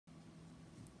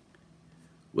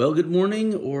Well, good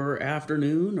morning or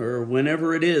afternoon or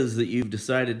whenever it is that you've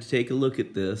decided to take a look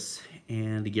at this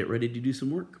and to get ready to do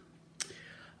some work.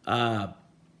 Uh,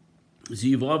 so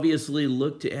you've obviously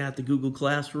looked at the Google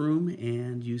Classroom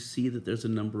and you see that there's a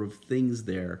number of things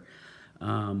there.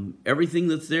 Everything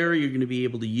that's there you're going to be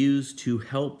able to use to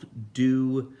help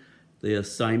do the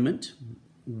assignment,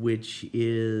 which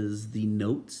is the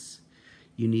notes.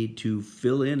 You need to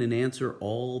fill in and answer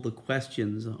all the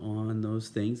questions on those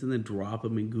things and then drop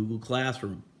them in Google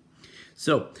Classroom.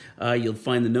 So you'll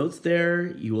find the notes there.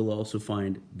 You will also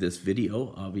find this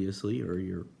video, obviously, or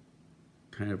you're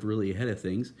kind of really ahead of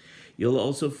things. You'll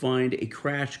also find a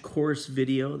crash course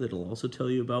video that'll also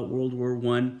tell you about World War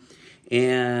I.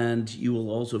 And you will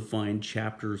also find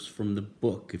chapters from the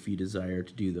book if you desire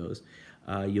to do those.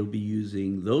 You'll be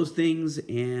using those things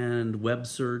and web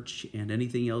search and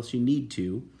anything else you need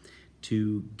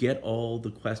to get all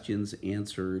the questions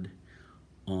answered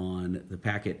on the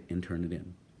packet and turn it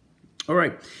in. All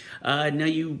right, now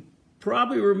you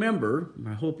probably remember,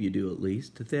 I hope you do at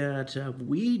least, that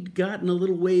we'd gotten a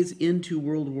little ways into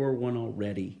World War I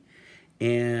already.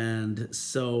 And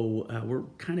so we're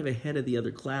kind of ahead of the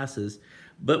other classes,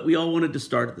 but we all wanted to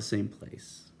start at the same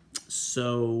place.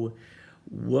 So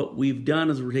what we've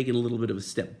done is we're taking a little bit of a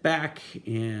step back,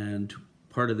 and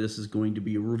part of this is going to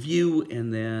be a review,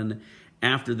 and then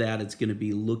after that it's going to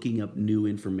be looking up new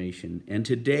information. And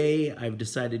today I've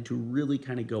decided to really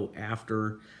kind of go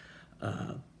after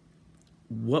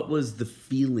what was the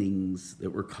feelings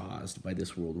that were caused by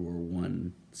this World War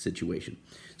I situation.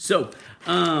 So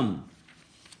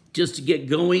just to get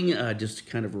going, just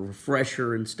kind of a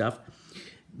refresher and stuff,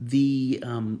 the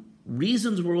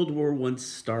reasons World War I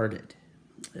started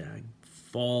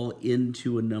fall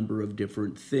into a number of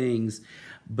different things,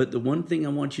 but the one thing I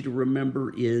want you to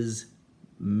remember is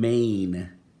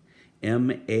Maine,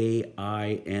 M-A-I-N.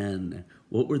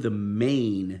 What were the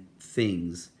main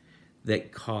things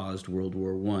that caused World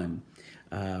War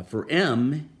I? For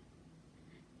M,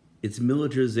 it's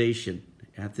militarization.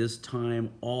 At this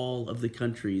time, all of the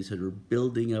countries that were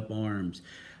building up arms,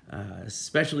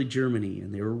 especially Germany,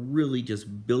 and they were really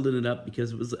just building it up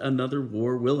because it was another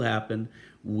war will happen.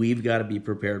 We've got to be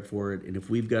prepared for it, and if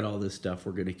we've got all this stuff,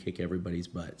 we're going to kick everybody's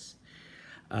butts.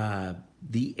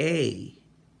 The A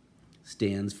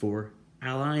stands for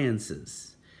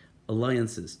alliances.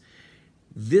 Alliances.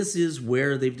 This is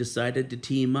where they've decided to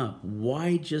team up.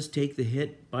 Why just take the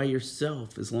hit by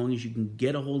yourself as long as you can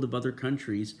get a hold of other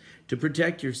countries to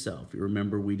protect yourself? You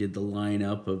remember we did the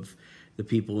lineup of the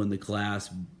people in the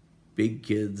class, big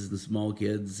kids and small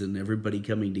kids and everybody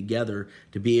coming together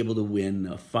to be able to win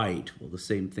a fight. Well, the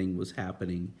same thing was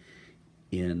happening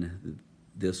in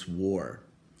this war.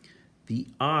 The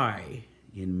I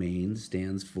in Maine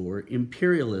stands for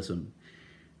imperialism.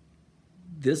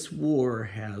 This war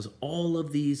has all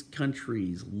of these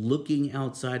countries looking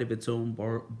outside of its own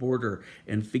border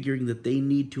and figuring that they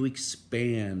need to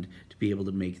expand to be able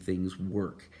to make things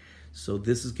work. So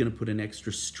this is going to put an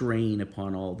extra strain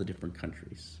upon all the different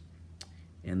countries.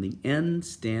 And the N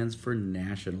stands for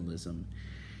nationalism.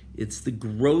 It's the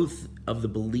growth of the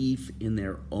belief in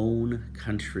their own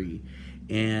country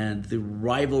and the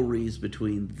rivalries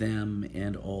between them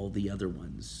and all the other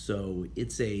ones. So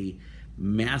it's a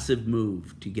massive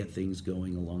move to get things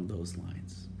going along those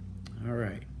lines. All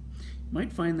right. You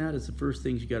might find that as the first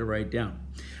things you got to write down.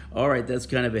 All right, that's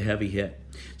kind of a heavy hit.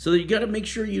 So you got to make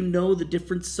sure you know the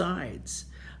different sides.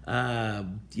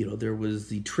 There was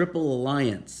the Triple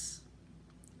Alliance,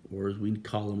 or as we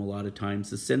call them a lot of times,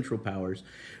 the Central Powers,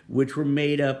 which were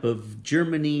made up of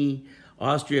Germany,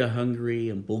 Austria-Hungary,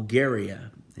 and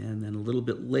Bulgaria. And then a little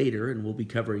bit later, and we'll be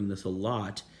covering this a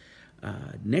lot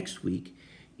next week,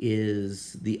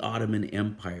 is the Ottoman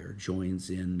Empire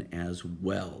joins in as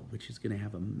well, which is going to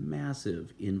have a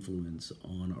massive influence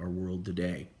on our world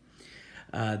today.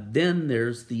 Then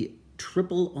there's the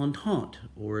Triple Entente,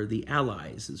 or the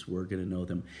Allies, as we're going to know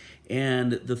them.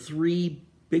 And the three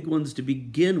big ones to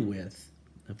begin with,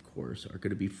 of course, are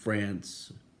going to be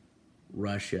France,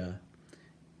 Russia,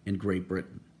 and Great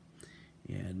Britain.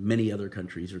 And many other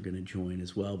countries are going to join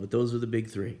as well, but those are the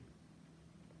big three.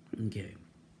 Okay.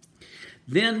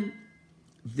 Then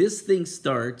this thing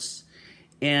starts,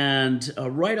 and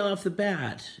right off the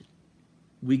bat,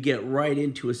 we get right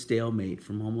into a stalemate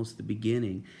from almost the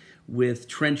beginning, with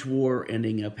trench war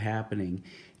ending up happening.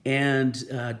 And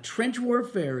trench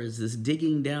warfare is this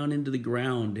digging down into the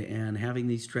ground and having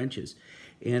these trenches.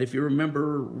 And if you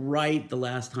remember right the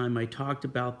last time I talked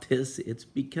about this, it's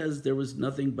because there was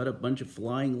nothing but a bunch of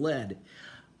flying lead.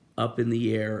 up in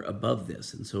the air above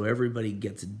this. And so everybody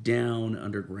gets down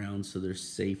underground so they're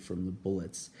safe from the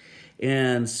bullets.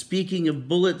 And speaking of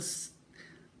bullets,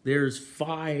 there's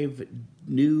 5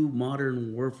 new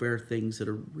modern warfare things that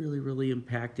are really, really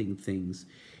impacting things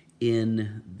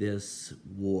in this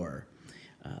war.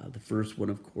 The first one,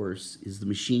 of course, is the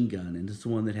machine gun, and it's the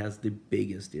one that has the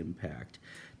biggest impact.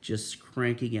 Just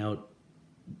cranking out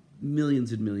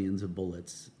millions and millions of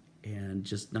bullets and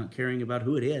just not caring about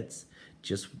who it hits,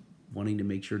 just wanting to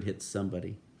make sure it hits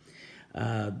somebody.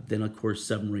 Then, of course,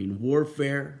 submarine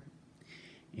warfare,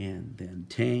 and then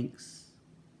tanks,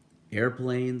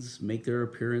 airplanes make their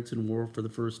appearance in war for the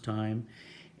first time,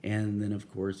 and then, of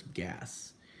course,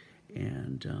 gas.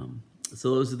 And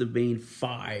so those are the main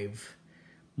 5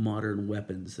 modern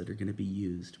weapons that are going to be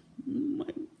used. You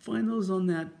might find those on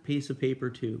that piece of paper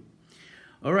too.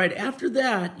 All right, after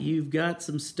that, you've got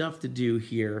some stuff to do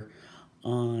here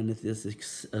on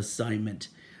this assignment.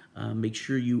 Make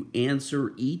sure you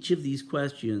answer each of these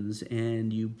questions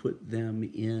and you put them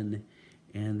in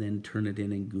and then turn it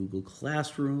in Google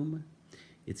Classroom.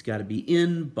 It's got to be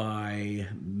in by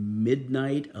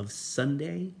midnight of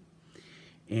Sunday.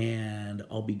 And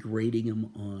I'll be grading them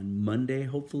on Monday,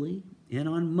 hopefully. And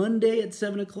on Monday at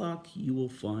 7 o'clock, you will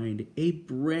find a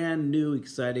brand new,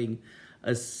 exciting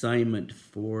assignment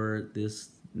for this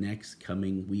next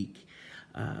coming week.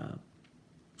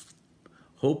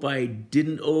 Hope I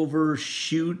didn't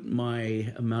overshoot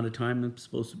my amount of time I'm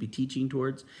supposed to be teaching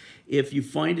towards. If you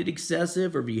find it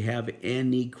excessive or if you have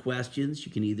any questions,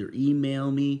 you can either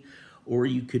email me or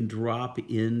you can drop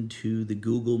into the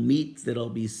Google Meet that I'll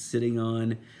be sitting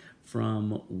on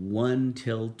from 1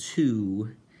 till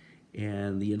 2.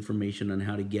 And the information on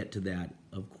how to get to that,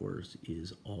 of course,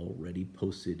 is already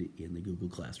posted in the Google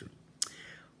Classroom.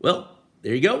 Well,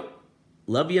 there you go.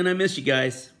 Love you and I miss you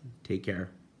guys. Take care.